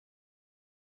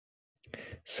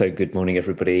So good morning,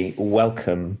 everybody.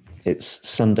 Welcome. It's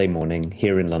Sunday morning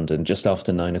here in London, just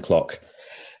after 9 o'clock.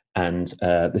 And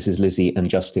this is Lizzie and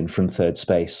Justin from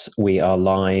Thirdspace. We are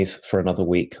live for another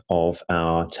week of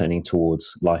our Turning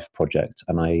Towards Life project.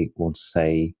 And I want to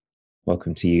say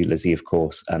welcome to you, Lizzie, of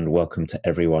course, and welcome to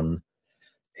everyone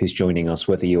who's joining us,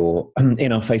 whether you're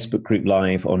in our Facebook group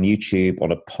live, on YouTube,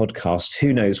 on a podcast,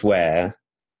 who knows where.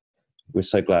 We're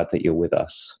so glad that you're with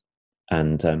us.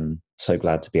 And so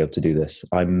glad to be able to do this.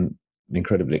 I'm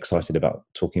incredibly excited about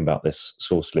talking about this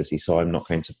source, Lizzie, so I'm not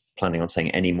planning on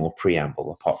saying any more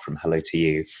preamble apart from hello to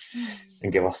you,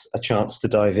 and give us a chance to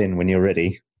dive in when you're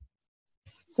ready.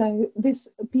 So this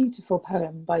beautiful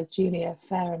poem by Julia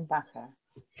Fehrenbacher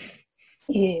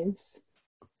is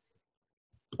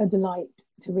a delight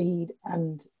to read,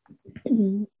 and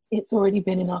it's already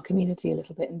been in our community a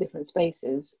little bit in different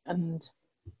spaces, and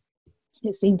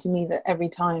it seemed to me that every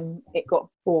time it got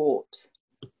bought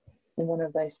in one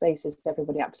of those spaces,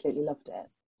 everybody absolutely loved it,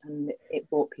 and it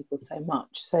brought people so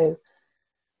much. So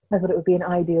I thought it would be an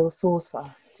ideal source for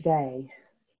us today.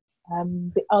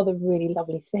 The other really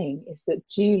lovely thing is that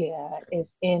Julia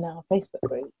is in our Facebook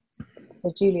group.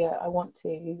 So Julia, I want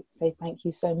to say thank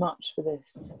you so much for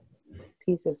this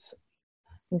piece of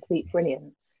complete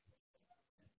brilliance.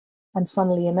 And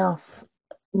funnily enough,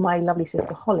 my lovely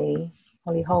sister Holly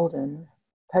Holden,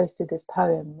 posted this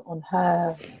poem on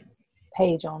her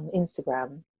page on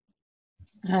Instagram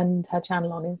and her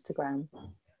channel on Instagram.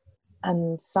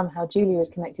 And somehow Julia is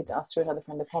connected to us through another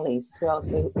friend of Holly's as well.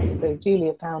 So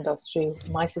Julia found us through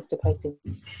my sister posting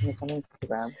this on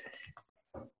Instagram.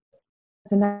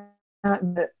 So now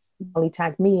Holly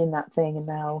tagged me in that thing, and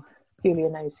now Julia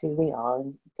knows who we are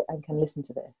and can listen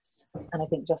to this. And I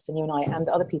think Justin, you and I and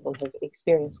other people have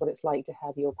experienced what it's like to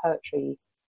have your poetry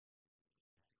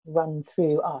run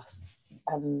through us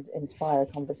and inspire a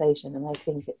conversation. And I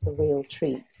think it's a real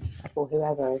treat for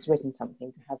whoever has written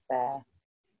something to have their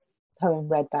poem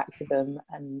read back to them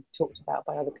and talked about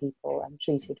by other people and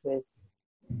treated with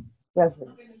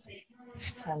reverence.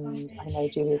 And I know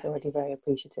Julia's already very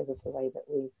appreciative of the way that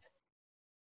we've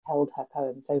held her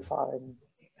poem so far and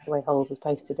the way Holes has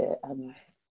posted it, and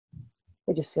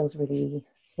it just feels really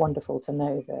wonderful to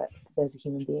know that there's a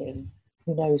human being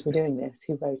who knows we're doing this,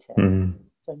 who wrote it.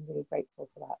 So I'm really grateful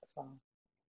for that as well.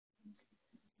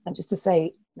 And just to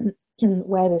say,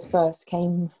 where this first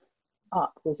came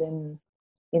up was in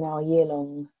our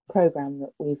year-long program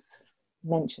that we've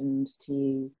mentioned to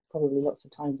you probably lots of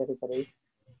times, everybody.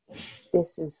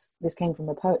 This came from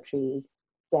a poetry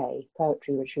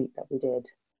retreat that we did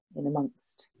in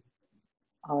amongst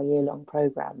our year-long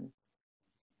program,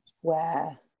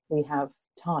 where we have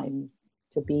time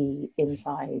to be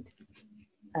inside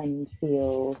and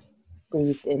feel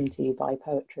breathed into by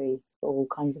poetry for all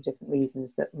kinds of different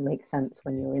reasons that make sense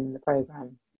when you're in the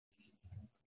program.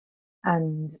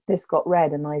 And this got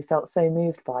read and I felt so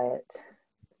moved by it.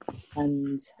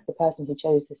 And the person who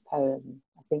chose this poem,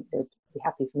 I think they'd be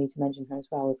happy for me to mention her as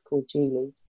well, is called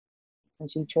Julie.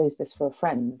 And she chose this for a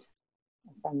friend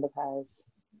of hers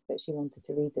that she wanted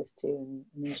to read this to, and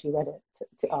then she read it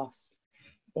to us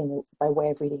by way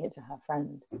of reading it to her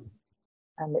friend.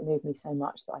 And it moved me so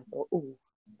much that I thought, oh,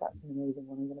 that's an amazing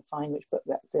one. I'm going to find which book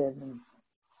that's in. And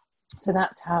so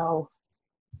that's how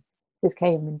this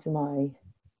came into my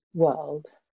world,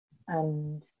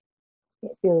 and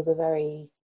it feels a very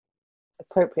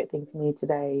appropriate thing for me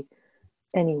today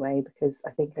anyway, because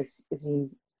I think as you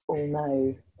all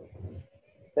know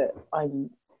that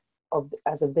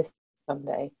as of this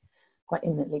Sunday quite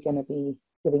imminently going to be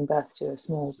giving birth to a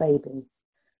small baby,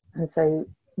 and so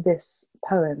this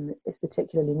poem is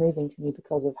particularly moving to me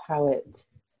because of how it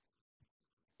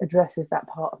addresses that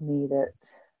part of me that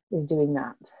is doing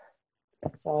that.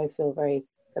 So I feel very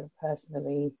kind of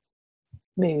personally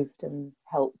moved and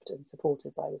helped and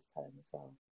supported by this poem as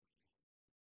well.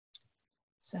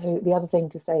 So the other thing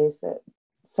to say is that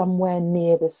somewhere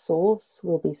near this source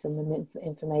will be some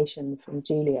information from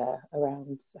Julia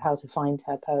around how to find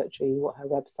her poetry, what her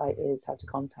website is, how to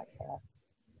contact her,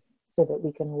 so that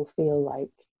we can all feel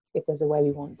like if there's a way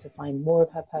we want to find more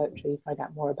of her poetry, find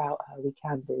out more about her, we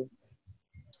can do.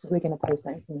 So we're going to post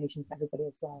that information for everybody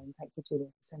as well. And thank you, Julia,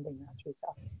 for sending that through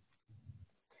to us.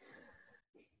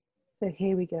 So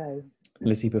here we go.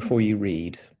 Lizzie, before you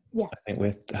read, yes. I think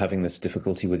we're having this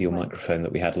difficulty with your microphone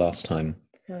that we had last time.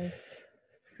 Sorry,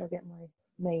 I'll get my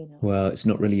mane out. Well, it's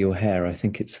not really your hair. I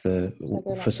think it's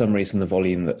for some reason, the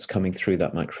volume that's coming through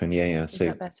that microphone. Yeah. Is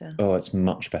that better? Oh, it's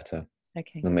much better.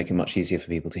 Okay. It'll make it much easier for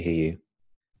people to hear you.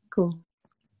 Cool.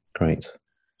 Great.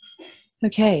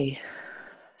 Okay.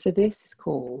 So this is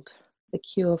called The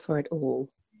Cure for It All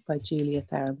by Julia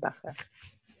Fehrenbacher.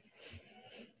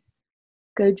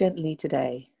 go gently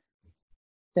today.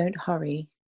 Don't hurry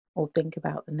or think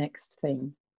about the next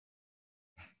thing.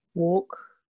 Walk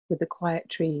with the quiet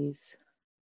trees.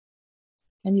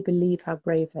 Can you believe how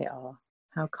brave they are?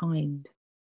 How kind?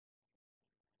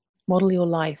 Model your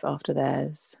life after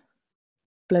theirs.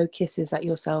 Blow kisses at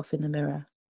yourself in the mirror,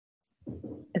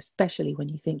 especially when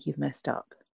you think you've messed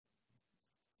up.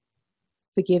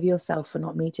 Forgive yourself for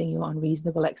not meeting your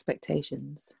unreasonable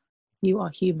expectations. You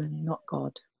are human, not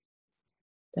God.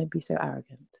 Don't be so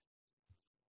arrogant.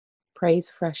 Praise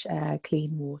fresh air,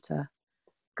 clean water,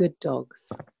 good dogs.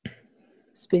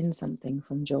 Spin something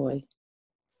from joy.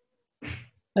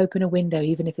 Open a window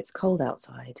even if it's cold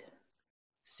outside.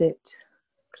 Sit,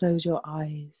 close your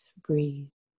eyes, breathe.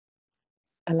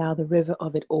 Allow the river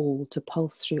of it all to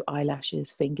pulse through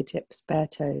eyelashes, fingertips, bare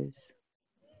toes.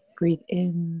 Breathe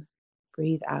in,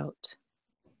 breathe out.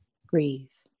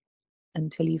 Breathe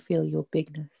until you feel your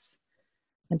bigness,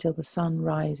 until the sun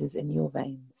rises in your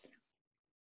veins.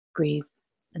 Breathe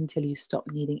until you stop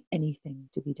needing anything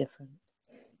to be different.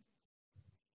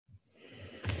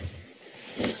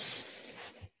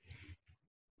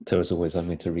 So as always, I'm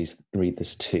going to read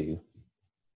this too.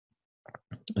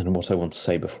 And what I want to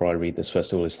say before I read this,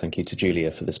 first of all, is thank you to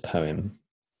Julia for this poem.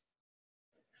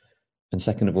 And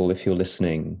second of all, if you're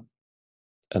listening,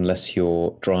 unless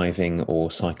you're driving or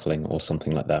cycling or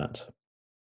something like that,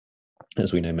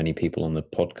 as we know many people on the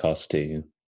podcast do,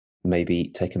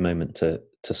 maybe take a moment to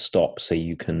stop so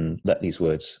you can let these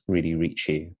words really reach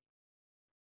you.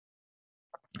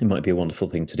 It might be a wonderful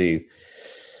thing to do,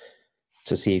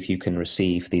 to see if you can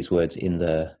receive these words in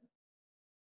the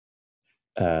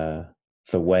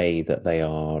way that they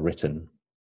are written.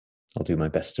 I'll do my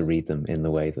best to read them in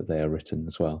the way that they are written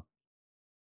as well.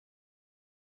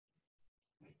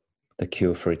 The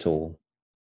cure for it all.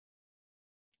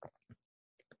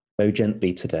 Go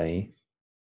gently today.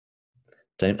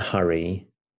 Don't hurry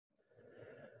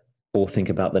or think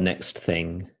about the next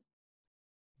thing.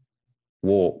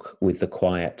 Walk with the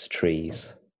quiet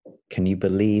trees. Can you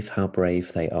believe how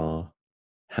brave they are?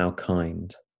 How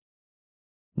kind?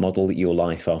 Model your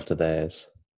life after theirs.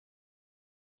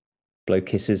 Blow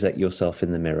kisses at yourself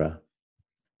in the mirror,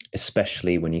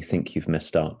 especially when you think you've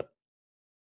messed up.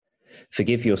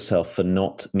 Forgive yourself for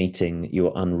not meeting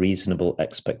your unreasonable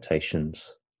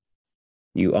expectations.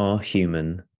 You are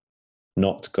human,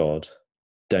 not God.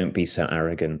 Don't be so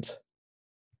arrogant.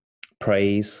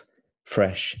 Praise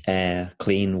fresh air,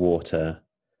 clean water,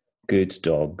 good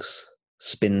dogs.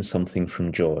 Spin something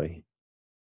from joy.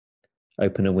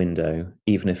 Open a window,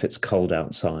 even if it's cold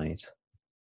outside.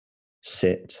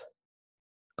 Sit,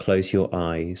 close your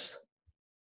eyes,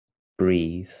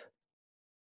 breathe.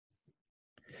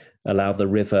 Allow the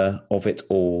river of it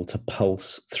all to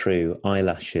pulse through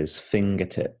eyelashes,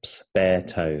 fingertips, bare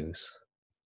toes.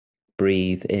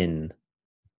 Breathe in,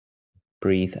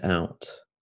 breathe out.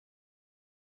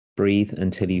 Breathe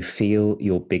until you feel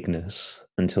your bigness,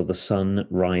 until the sun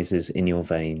rises in your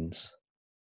veins.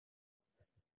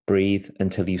 Breathe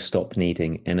until you stop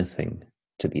needing anything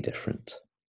to be different.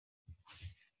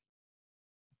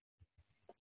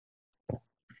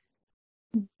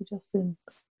 Thank you, Justin.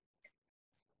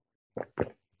 I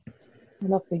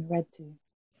love being read to.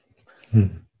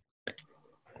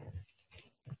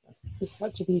 It's just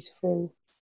such a beautiful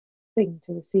thing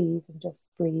to receive and just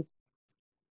breathe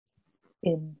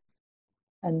in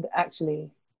and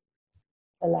actually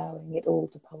allowing it all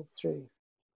to pulse through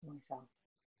myself.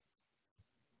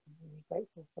 I'm really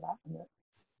grateful for that, and that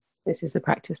this is the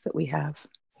practice that we have.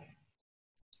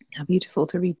 How beautiful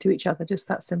to read to each other, just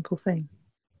that simple thing.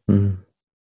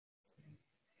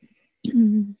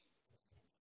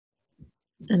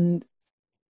 And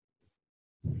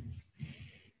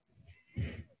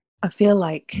I feel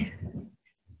like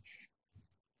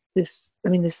there's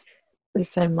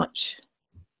so much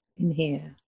in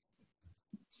here,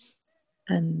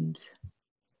 and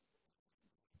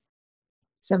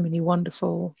so many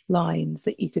wonderful lines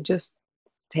that you could just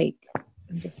take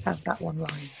and just have that one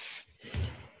line.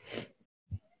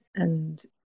 And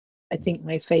I think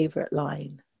my favorite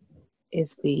line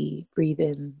is the breathe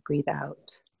in, breathe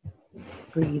out.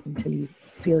 Breathe until you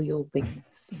feel your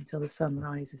bigness, until the sun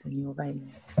rises in your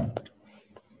veins. And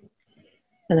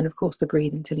then, of course, the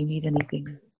breathe until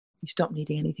you stop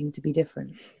needing anything to be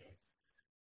different.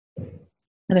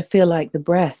 And I feel like the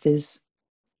breath is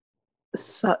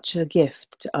such a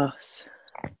gift to us.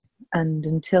 And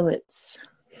until it's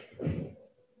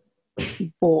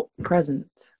brought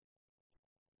present,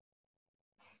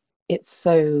 it's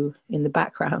so in the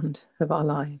background of our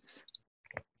lives.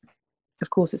 Of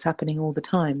course, it's happening all the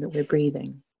time that we're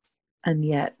breathing. And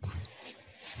yet,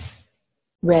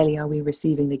 rarely are we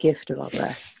receiving the gift of our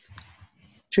breath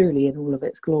truly in all of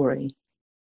its glory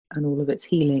and all of its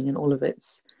healing and all of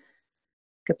its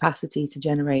capacity to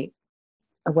generate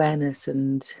awareness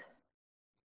and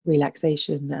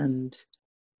relaxation and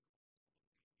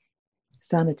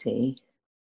sanity.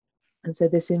 And so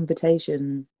this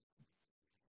invitation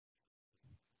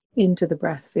into the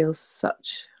breath feels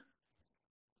such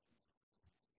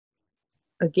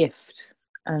a gift.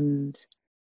 And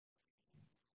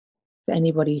for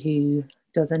anybody who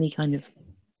does any kind of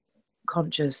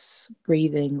conscious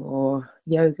breathing or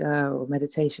yoga or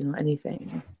meditation or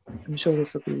anything, I'm sure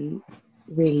this will be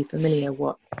really familiar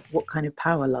what kind of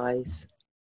power lies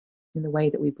in the way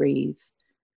that we breathe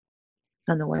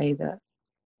and the way that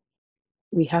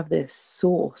we have this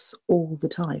source all the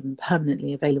time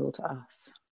permanently available to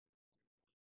us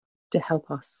to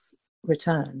help us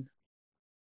return.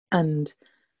 And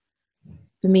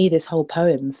for me, this whole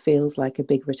poem feels like a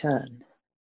big return,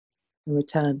 a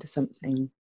return to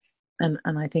something. And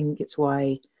I think it's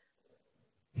why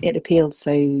it appealed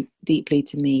so deeply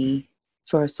to me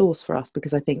for a source for us,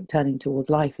 because I think turning towards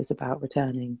life is about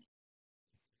returning,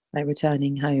 like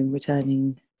returning home,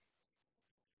 returning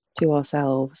to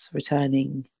ourselves,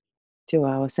 returning to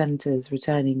our centers,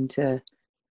 returning to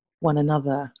one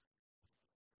another.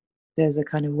 There's a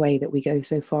kind of way that we go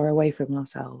so far away from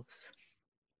ourselves.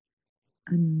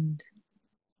 And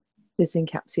this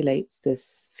encapsulates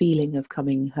this feeling of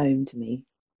coming home to me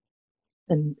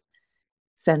and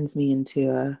sends me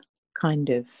into a kind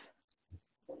of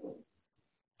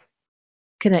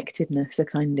connectedness, a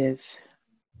kind of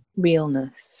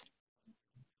realness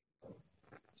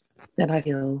that I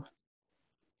feel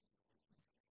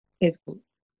is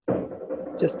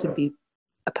just to be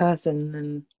a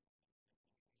person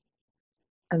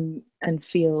and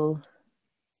feel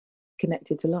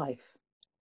connected to life.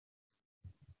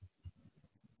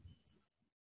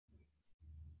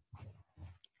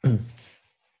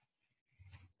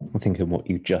 I think in what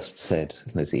you just said,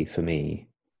 Lizzie, for me,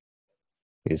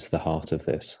 is the heart of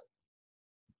this,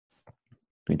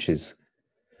 which is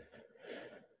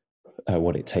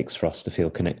what it takes for us to feel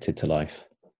connected to life.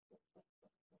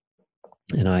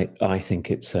 And I think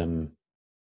it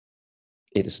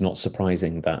is not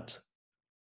surprising that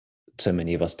so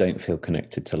many of us don't feel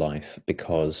connected to life,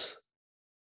 because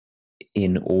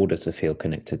in order to feel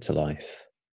connected to life,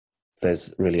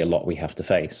 there's really a lot we have to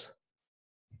face.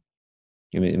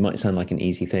 I mean, it might sound like an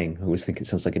easy thing. I always think it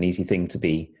sounds like an easy thing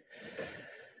to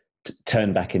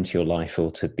turn back into your life,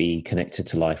 or to be connected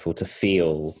to life, or to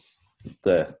feel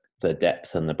the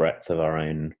depth and the breadth of our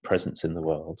own presence in the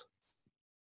world.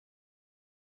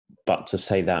 But to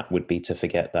say that would be to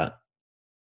forget that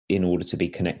in order to be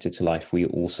connected to life, we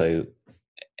also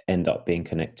end up being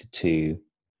connected to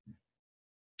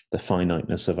the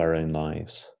finiteness of our own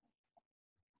lives.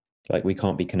 Like, we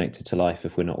can't be connected to life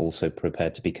if we're not also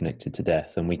prepared to be connected to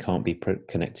death, and we can't be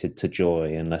connected to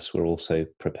joy unless we're also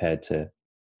prepared to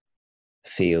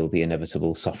feel the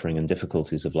inevitable suffering and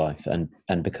difficulties of life. And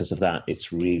because of that,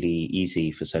 it's really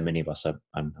easy for so many of us,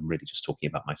 I'm really just talking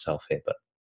about myself here, but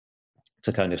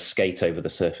to kind of skate over the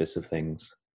surface of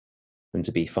things and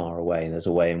to be far away. There's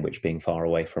a way in which being far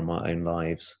away from our own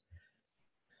lives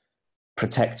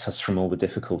protects us from all the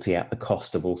difficulty at the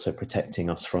cost of also protecting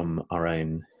us from our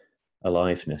own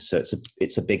aliveness. So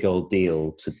it's a big old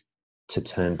deal to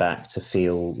turn back, to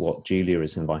feel what Julia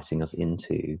is inviting us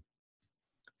into,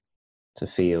 to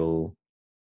feel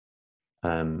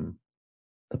the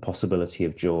possibility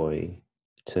of joy,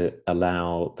 to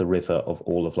allow the river of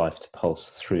all of life to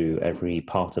pulse through every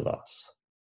part of us,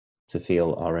 to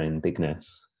feel our own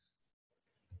bigness.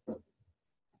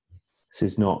 This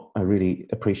is not, I really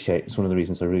appreciate, it's one of the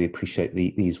reasons I really appreciate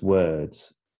these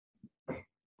words,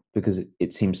 because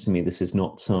it seems to me this is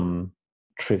not some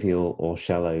trivial or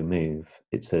shallow move.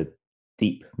 It's a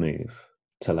deep move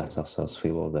to let ourselves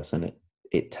feel all this, and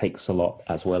it takes a lot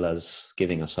as well as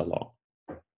giving us a lot.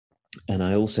 And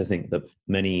I also think that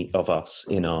many of us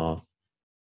in our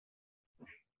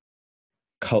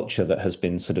culture that has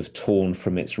been sort of torn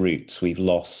from its roots, we've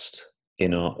lost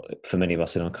for many of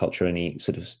us in our culture, any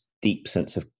sort of deep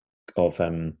sense of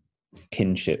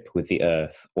kinship with the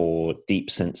earth, or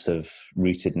deep sense of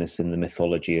rootedness in the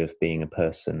mythology of being a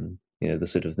person, the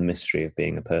sort of the mystery of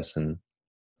being a person.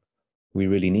 We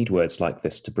really need words like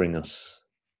this to bring us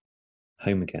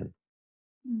home again.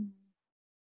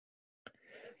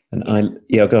 And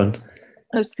yeah, go on.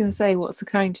 I was just going to say, what's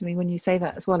occurring to me when you say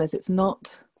that as well is it's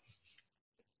not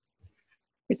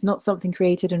something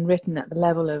created and written at the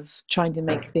level of trying to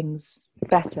make things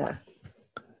better.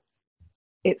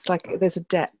 It's like there's a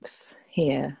depth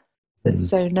here that's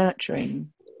so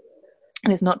nurturing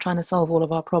And it's not trying to solve all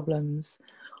of our problems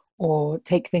or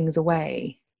take things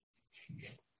away.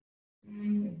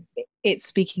 It's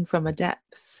speaking from a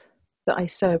depth that I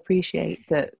so appreciate,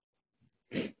 that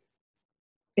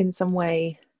in some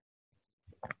way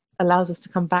allows us to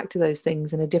come back to those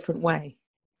things in a different way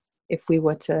if we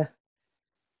were to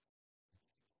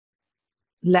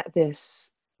let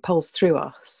this pulse through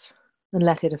us and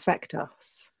let it affect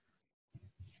us.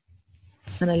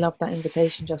 And I love that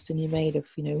invitation, Justin, you made of,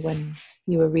 when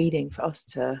you were reading, for us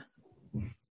to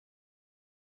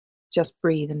just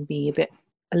breathe and be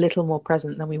a little more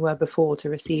present than we were before to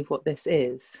receive what this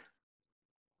is.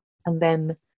 And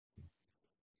then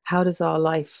how does our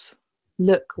life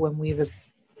look when we've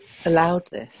allowed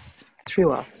this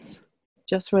through us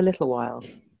just for a little while?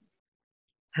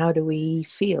 How do we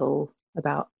feel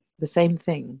about the same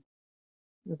thing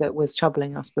that was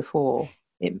troubling us before?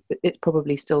 It's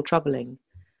probably still troubling,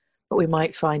 but we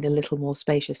might find a little more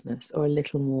spaciousness or a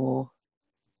little more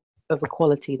of a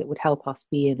quality that would help us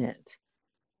be in it.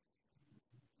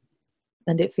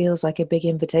 And it feels like a big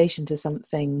invitation to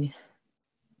something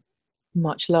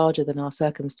much larger than our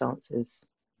circumstances,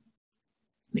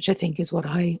 which I think is what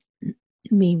I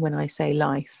mean when I say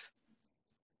life.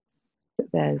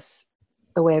 That there's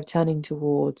a way of turning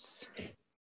towards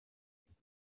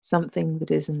something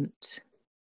that isn't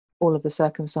all of the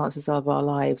circumstances of our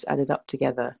lives added up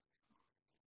together,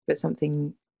 but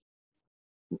something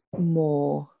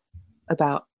more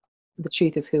about the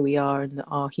truth of who we are and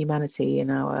our humanity and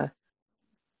our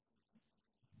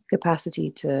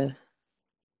capacity to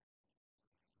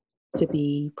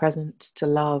be present, to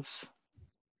love,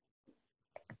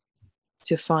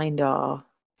 to find our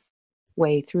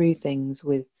way through things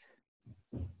with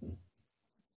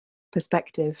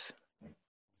perspective,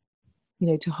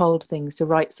 to hold things, to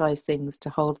right size things, to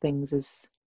hold things as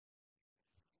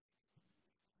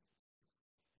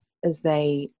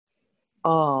they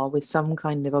are, with some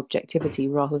kind of objectivity,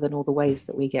 rather than all the ways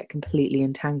that we get completely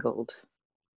entangled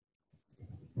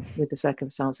with the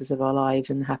circumstances of our lives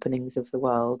and the happenings of the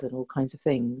world and all kinds of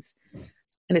things.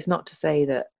 And it's not to say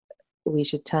that we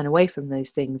should turn away from those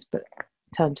things, but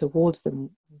turn towards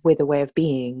them with a way of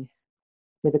being,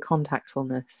 with a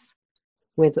contactfulness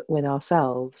with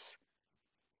ourselves,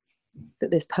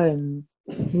 that this poem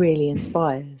really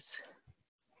inspires.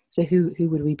 So who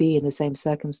would we be in the same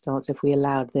circumstance if we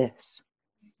allowed this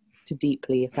to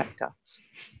deeply affect us?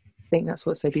 I think that's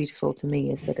what's so beautiful to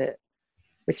me, is that it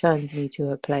returns me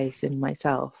to a place in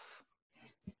myself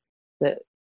that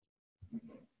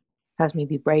has me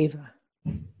be braver,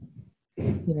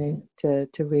 to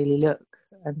really look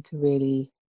and to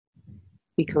really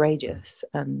be courageous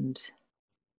and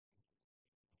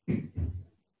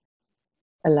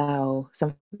allow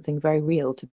something very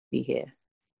real to be here,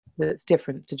 that's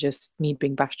different to just me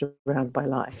being bashed around by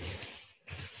life.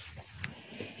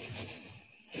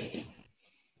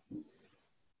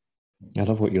 I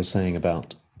love what you're saying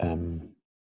about,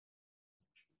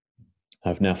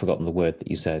 I've now forgotten the word that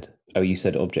you said. Oh, you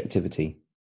said objectivity.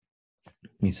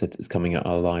 You said it's coming at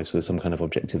our lives with some kind of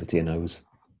objectivity, and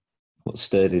what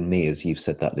stirred in me as you've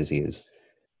said that, Lizzie, is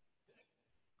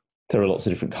there are lots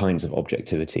of different kinds of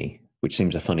objectivity, which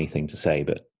seems a funny thing to say,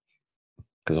 but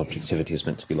because objectivity is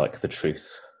meant to be like the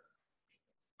truth.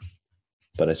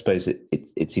 But I suppose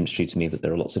it seems true to me that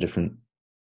there are lots of different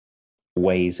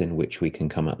ways in which we can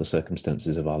come at the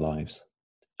circumstances of our lives.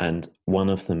 And one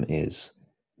of them is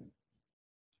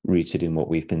rooted in what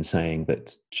we've been saying,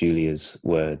 that Julia's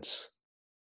words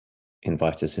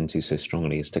invite us into so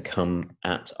strongly, is to come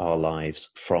at our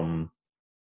lives from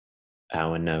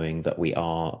our knowing that we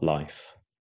are life.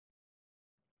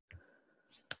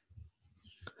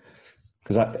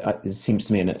 Because it seems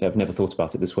to me, and I've never thought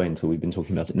about it this way until we've been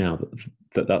talking about it now,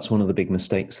 that's one of the big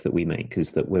mistakes that we make,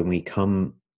 is that when we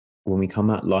come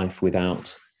at life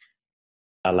without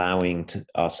allowing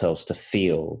ourselves to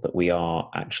feel that we are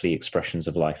actually expressions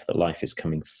of life, that life is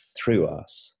coming through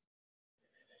us,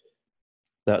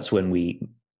 that's when we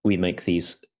make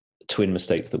these twin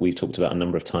mistakes that we've talked about a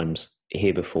number of times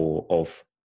here before, of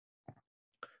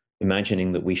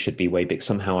imagining that we should be way big.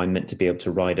 Somehow I'm meant to be able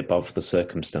to ride above the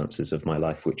circumstances of my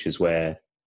life, which is where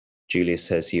Julia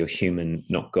says, you're human,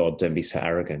 not God, don't be so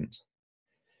arrogant.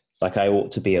 Like, I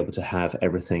ought to be able to have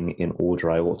everything in order.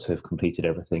 I ought to have completed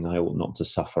everything. I ought not to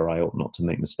suffer. I ought not to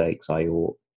make mistakes. I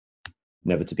ought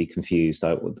never to be confused.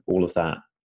 All of that.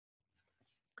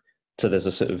 So there's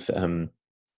a sort of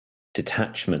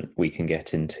detachment we can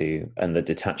get into, and the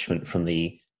detachment from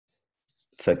the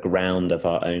ground of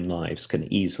our own lives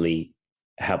can easily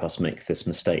have us make this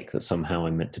mistake that somehow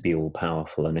I'm meant to be all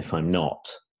powerful, and if I'm not,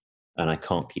 and I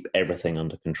can't keep everything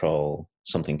under control,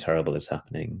 something terrible is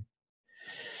happening.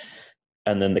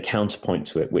 and then the counterpoint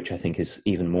to it, which I think is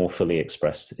even more fully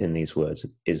expressed in these words,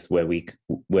 is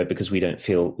where because we don't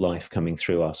feel life coming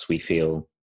through us, we feel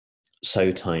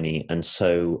so tiny and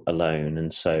so alone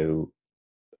and so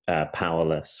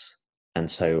powerless and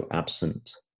so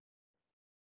absent,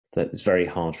 that it's very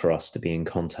hard for us to be in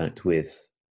contact with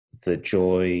the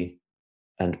joy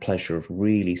and pleasure of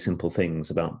really simple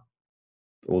things about,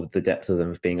 or the depth of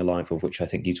them, of being alive, of which I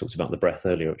think you talked about the breath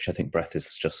earlier, which I think breath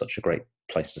is just such a great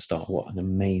place to start. What an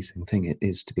amazing thing it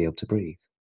is to be able to breathe.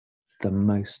 It's the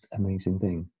most amazing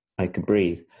thing. I can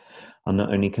breathe. And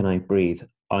not only can I breathe,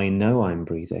 I know I'm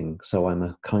breathing. So I'm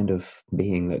a kind of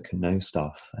being that can know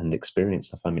stuff and experience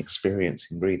stuff. I'm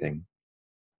experiencing breathing.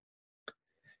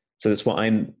 So that's what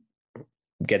I'm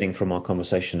getting from our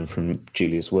conversation and from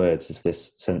Julia's words, is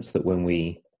this sense that when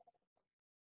we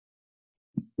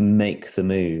make the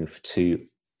move to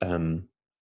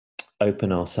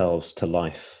open ourselves to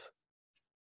life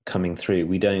coming through,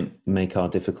 we don't make our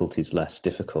difficulties less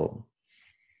difficult.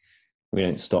 We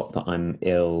don't stop that I'm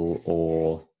ill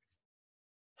or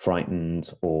frightened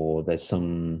or there's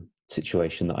some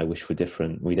situation that I wish were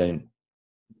different. We don't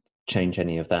change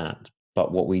any of that.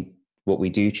 But what we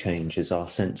do change is our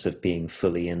sense of being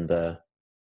fully in the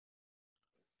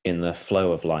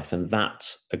flow of life. And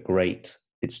that's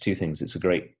it's two things. It's a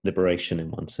great liberation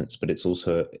in one sense, but it's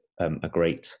also a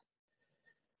great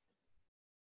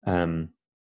I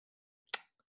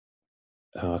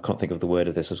can't think of the word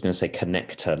of this. I was going to say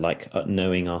connector, like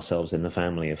knowing ourselves in the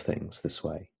family of things this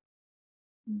way.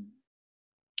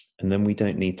 And then we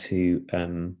don't need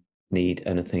to need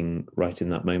anything right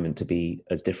in that moment to be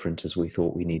as different as we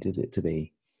thought we needed it to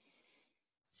be.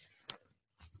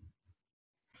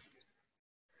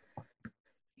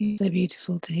 It's so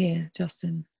beautiful to hear,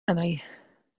 Justin. And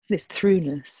this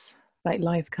throughness, like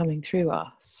life coming through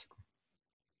us.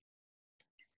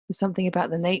 There's something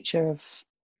about the nature of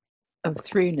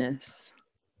throughness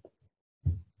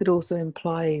that also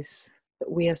implies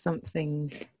that we are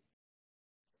something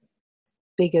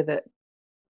bigger that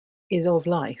is of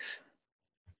life.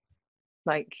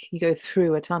 Like you go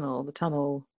through a tunnel, the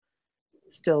tunnel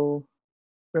still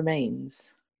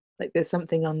remains. Like there's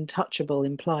something untouchable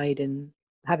implied in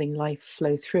having life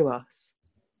flow through us.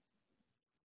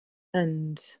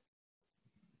 And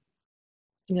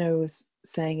I was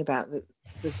saying about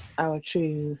our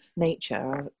true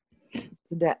nature,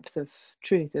 the depth of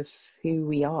truth of who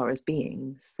we are as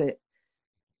beings, that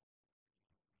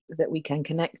we can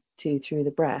connect to through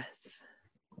the breath.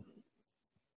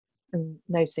 And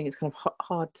noticing it's kind of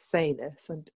hard to say this,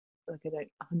 and like I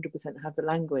don't 100% have the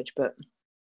language, but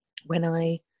when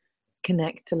I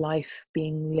connect to life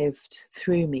being lived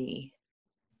through me,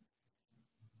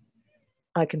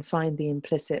 I can find the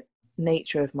implicit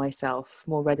nature of myself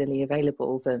more readily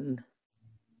available than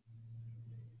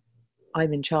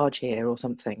I'm in charge here or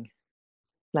something.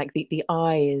 Like the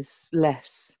I is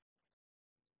less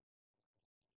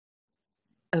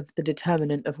of the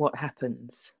determinant of what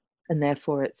happens, and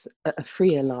therefore it's a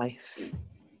freer life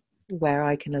where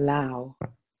I can allow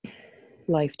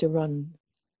life to run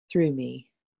through me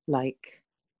like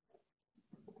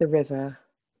the river,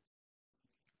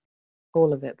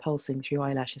 all of it pulsing through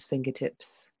eyelashes,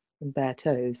 fingertips and bare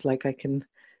toes. Like I can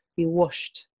be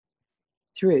washed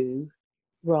through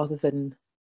rather than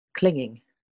clinging.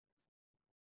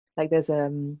 Like there's a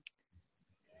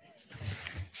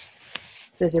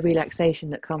relaxation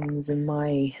that comes in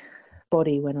my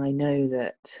body when I know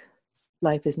that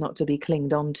life is not to be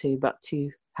clinged onto, but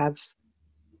to have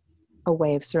a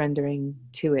way of surrendering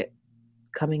to it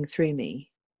coming through me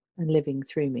and living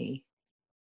through me,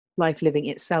 life living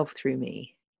itself through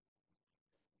me.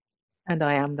 And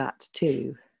I am that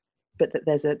too. But that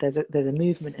there's a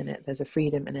movement in it, there's a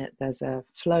freedom in it, there's a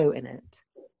flow in it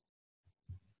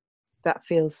that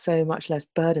feels so much less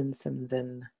burdensome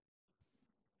than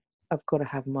I've got to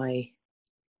have my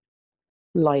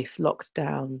life locked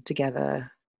down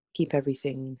together, keep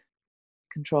everything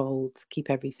controlled, keep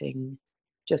everything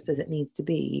just as it needs to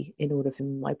be in order for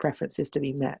my preferences to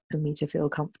be met and me to feel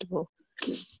comfortable.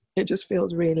 It just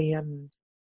feels really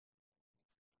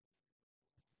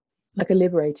like a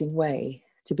liberating way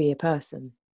to be a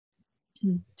person,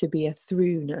 to be a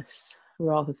throughness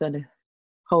rather than a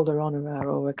holder-honorer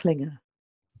or a clinger.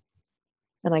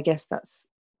 And I guess that's,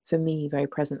 for me, very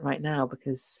present right now,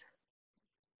 because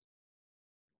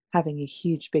having a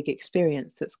huge, big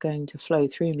experience that's going to flow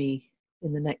through me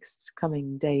in the next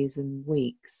coming days and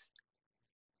weeks,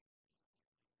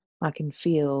 I can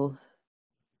feel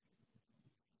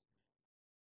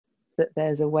that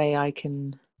there's a way I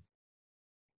can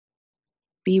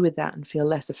be with that and feel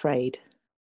less afraid,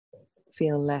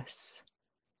 feel less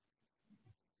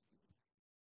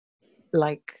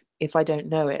like, if I don't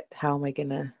know it, how am I going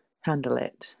to handle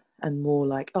it? And more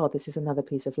like, oh, this is another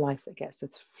piece of life that gets to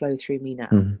flow through me now.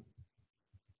 Mm.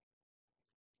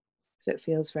 So it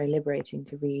feels very liberating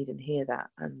to read and hear that,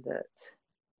 and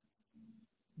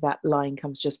that line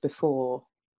comes just before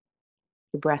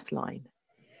the breath line.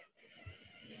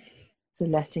 So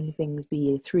letting things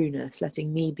be a throughness,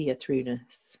 letting me be a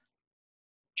throughness,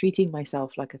 treating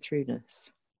myself like a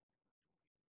throughness,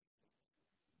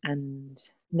 and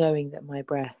knowing that my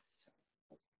breath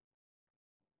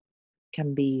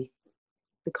can be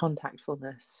the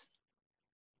contactfulness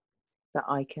that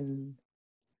I can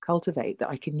cultivate, that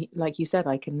I can, like you said,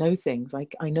 I can know things.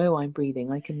 I know I'm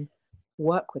breathing. I can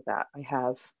work with that. I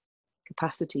have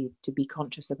capacity to be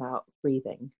conscious about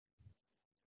breathing.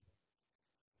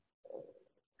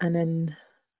 And then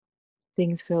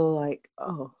things feel like,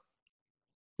 oh,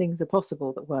 things are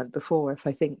possible that weren't before if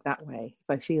I think that way, if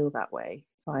I feel that way,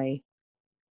 if I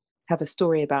have a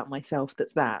story about myself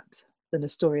that's that, than a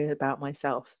story about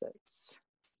myself that's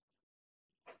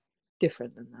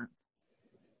different than that.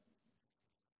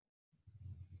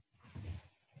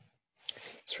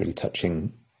 It's really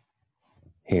touching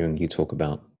hearing you talk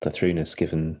about the throughness,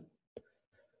 given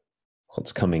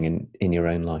what's coming in your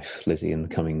own life, Lizzie, in the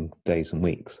coming days and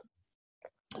weeks.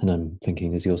 And I'm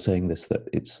thinking, as you're saying this, that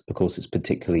it's, of course, it's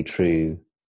particularly true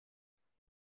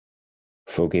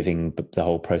for giving the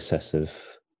whole process of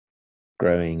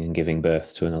growing and giving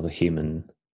birth to another human.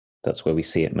 That's where we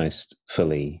see it most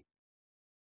fully.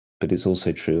 But it's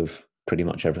also true of pretty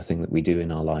much everything that we do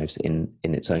in our lives in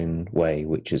its own way,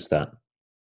 which is that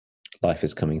life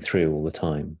is coming through all the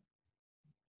time.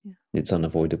 Yeah. It's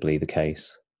unavoidably the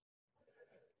case.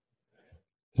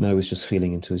 And I was just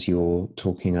feeling into, as you're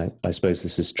talking, I suppose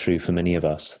this is true for many of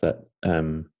us, that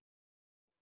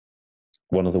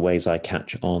one of the ways I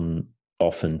catch on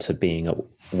often to being at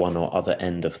one or other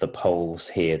end of the poles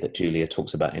here that Julia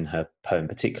talks about in her poem,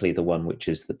 particularly the one which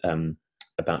is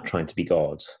about trying to be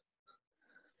God,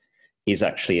 is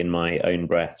actually in my own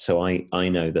breath. So I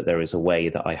know that there is a way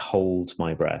that I hold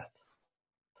my breath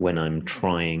when I'm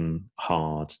trying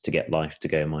hard to get life to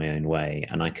go my own way.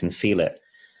 And I can feel it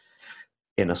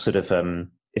in a sort of,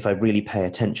 if I really pay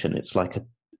attention, it's like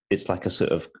a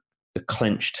sort of a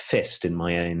clenched fist in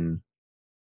my own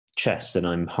chest, and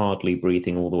I'm hardly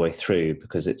breathing all the way through,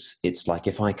 because it's like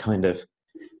if I kind of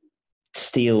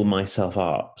steel myself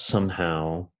up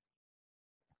somehow,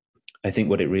 I think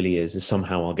what it really is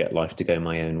somehow I'll get life to go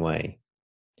my own way.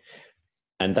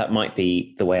 And that might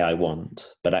be the way I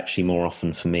want, but actually more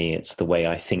often for me, it's the way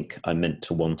I think I'm meant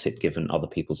to want it, given other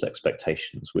people's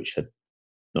expectations, which are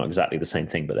not exactly the same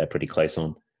thing, but they're pretty close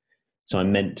on. So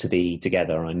I'm meant to be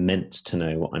together. I'm meant to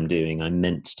know what I'm doing. I'm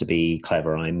meant to be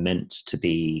clever. I'm meant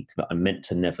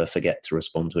to never forget to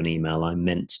respond to an email. I'm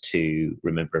meant to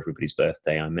remember everybody's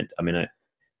birthday.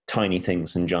 Tiny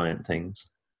things and giant things.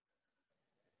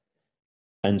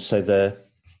 And so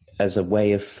as a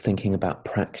way of thinking about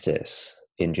practice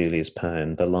in Julia's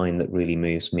poem, the line that really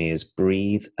moves me is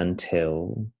breathe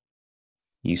until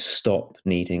you stop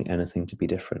needing anything to be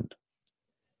different.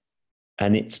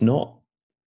 And it's not,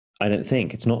 I don't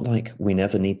think, it's not like we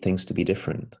never need things to be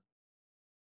different.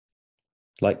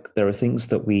 Like there are things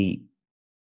that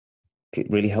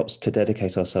it really helps to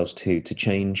dedicate ourselves to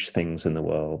change things in the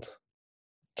world.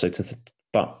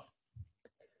 But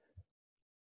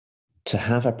to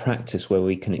have a practice where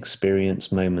we can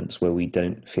experience moments where we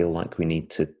don't feel like we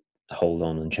need to hold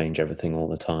on and change everything all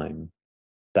the time,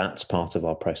 that's part of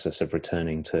our process of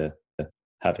returning to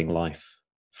having life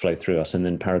flow through us. And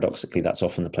then paradoxically, that's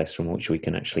often the place from which we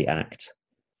can actually act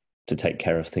to take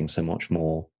care of things so much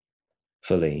more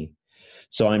fully.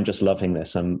 So I'm just loving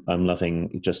this. I'm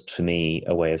loving, just for me,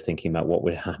 a way of thinking about what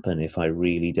would happen if I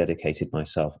really dedicated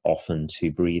myself often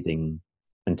to breathing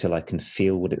until I can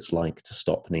feel what it's like to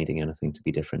stop needing anything to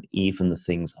be different, even the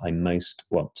things I most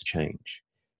want to change,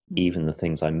 even the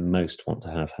things I most want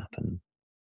to have happen.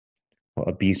 What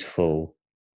a beautiful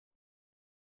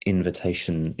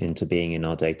invitation into being in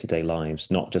our day-to-day lives,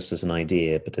 not just as an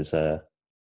idea, but as a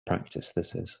practice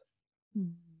this is.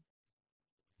 And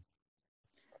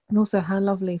also how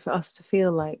lovely for us to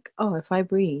feel like, oh, if I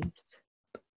breathed,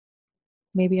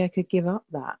 maybe I could give up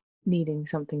that needing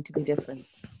something to be different.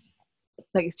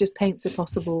 Like it just paints a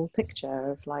possible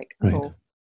picture of like, right. Oh,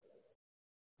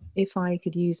 if I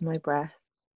could use my breath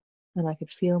and I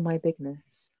could feel my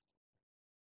bigness,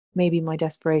 maybe my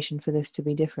desperation for this to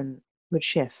be different would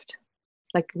shift.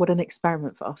 Like what an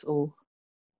experiment for us all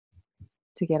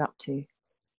to get up to.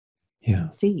 Yeah.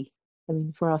 And see. I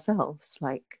mean, for ourselves,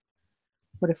 like,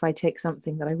 what if I take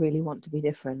something that I really want to be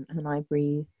different and I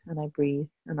breathe and I breathe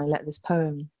and I let this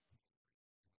poem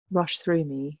rush through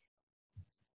me,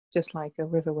 just like a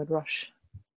river would rush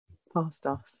past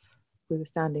us. We were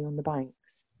standing on the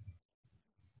banks,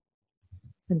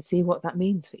 and see what that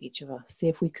means for each of us. See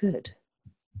if we could.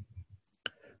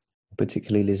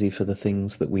 Particularly, Lizzie, for the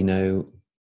things that we know.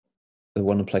 The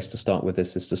one place to start with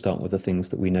this is to start with the things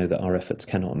that we know that our efforts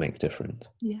cannot make different.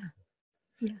 Yeah.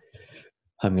 Yeah.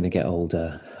 I'm going to get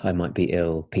older. I might be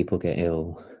ill. People get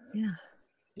ill. Yeah.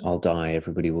 I'll die.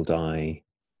 Everybody will die.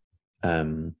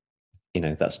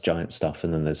 That's giant stuff.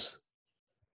 And then there's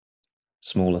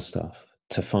smaller stuff.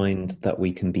 To find that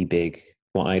we can be big.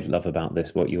 What I love about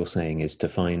this, what you're saying, is to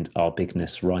find our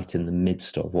bigness right in the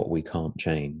midst of what we can't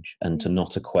change, and to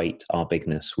not equate our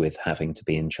bigness with having to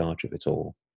be in charge of it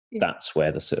all. Yeah. That's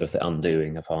where the sort of the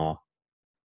undoing of our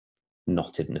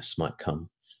knottedness might come.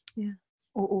 Yeah.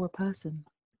 Or a person,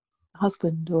 a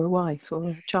husband or a wife or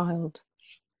a child,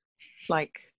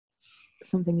 like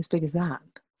something as big as that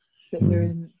we're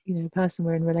in, a person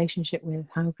we're in relationship with.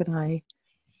 How could I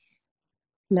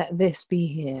let this be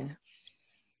here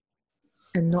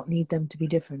and not need them to be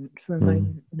different for a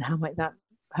moment? And how might that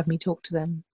have me talk to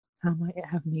them? How might it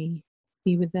have me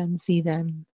be with them, see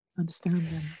them, understand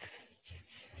them?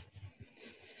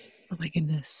 Oh my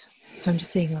goodness. So I'm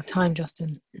just seeing our time,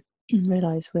 Justin, and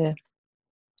realise we're a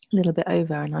little bit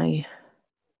over, and I'm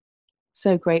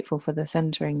so grateful for the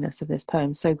centeringness of this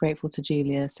poem, so grateful to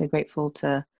Julia, so grateful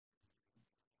to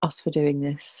us for doing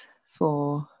this,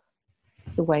 for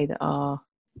the way that our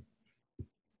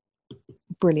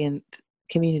brilliant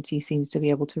community seems to be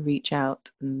able to reach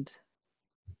out, and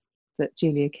that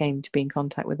Julia came to be in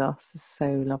contact with us is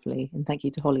so lovely. And thank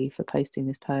you to Holly for posting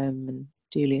this poem, and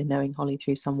Julia knowing Holly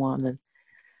through someone, and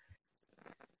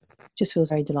just feels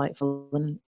very delightful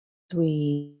and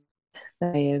sweet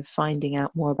way of finding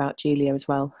out more about Julia as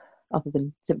well, other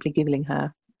than simply Googling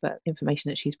her, but information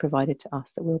that she's provided to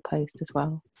us that we'll post as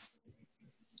well.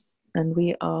 And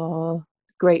we are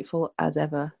grateful as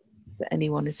ever that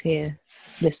anyone is here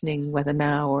listening, whether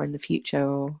now or in the future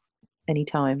or any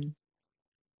time.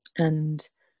 And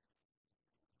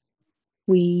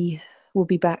we will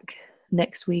be back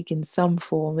next week in some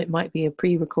form. It might be a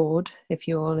pre-record if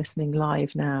you're listening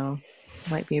live now.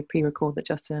 It might be a pre-record that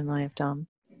Justin and I have done.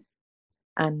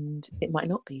 And it might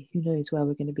not be. Who knows where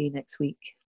we're going to be next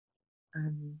week.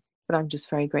 But I'm just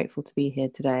very grateful to be here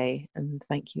today. And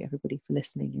thank you, everybody, for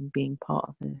listening and being part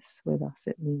of this with us.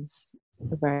 It means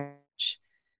a very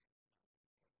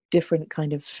different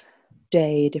kind of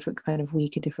day, a different kind of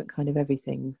week, a different kind of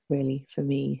everything, really, for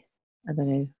me. And I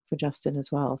know for Justin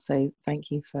as well. So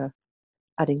thank you for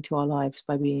adding to our lives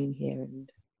by being here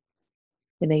and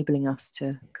enabling us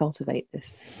to cultivate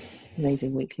this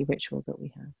amazing weekly ritual that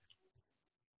we have.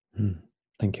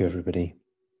 Thank you, everybody.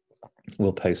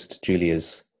 We'll post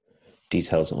Julia's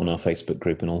details on our Facebook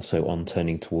group and also on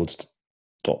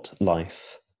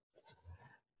turningtowards.life.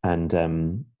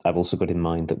 And I've also got in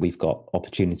mind that we've got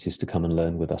opportunities to come and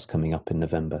learn with us coming up in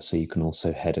November. So you can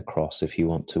also head across if you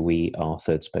want to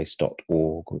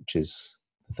wearethirdSpace.org, which is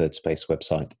the Thirdspace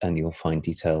website, and you'll find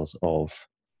details of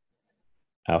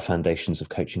our Foundations of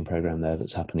Coaching program there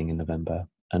that's happening in November,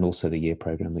 and also the year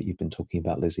program that you've been talking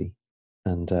about, Lizzie.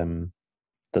 And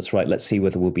that's right. Let's see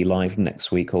whether we'll be live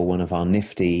next week or one of our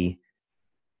nifty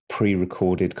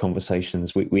pre-recorded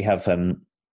conversations. We have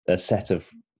a set of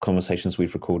conversations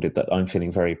we've recorded that I'm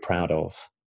feeling very proud of.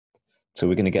 So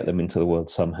we're going to get them into the world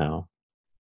somehow.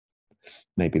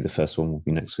 Maybe the first one will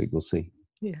be next week. We'll see.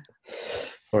 Yeah.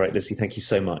 All right, Lizzie, thank you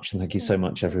so much. And thank you so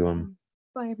much, everyone.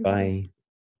 Bye, everybody. Bye.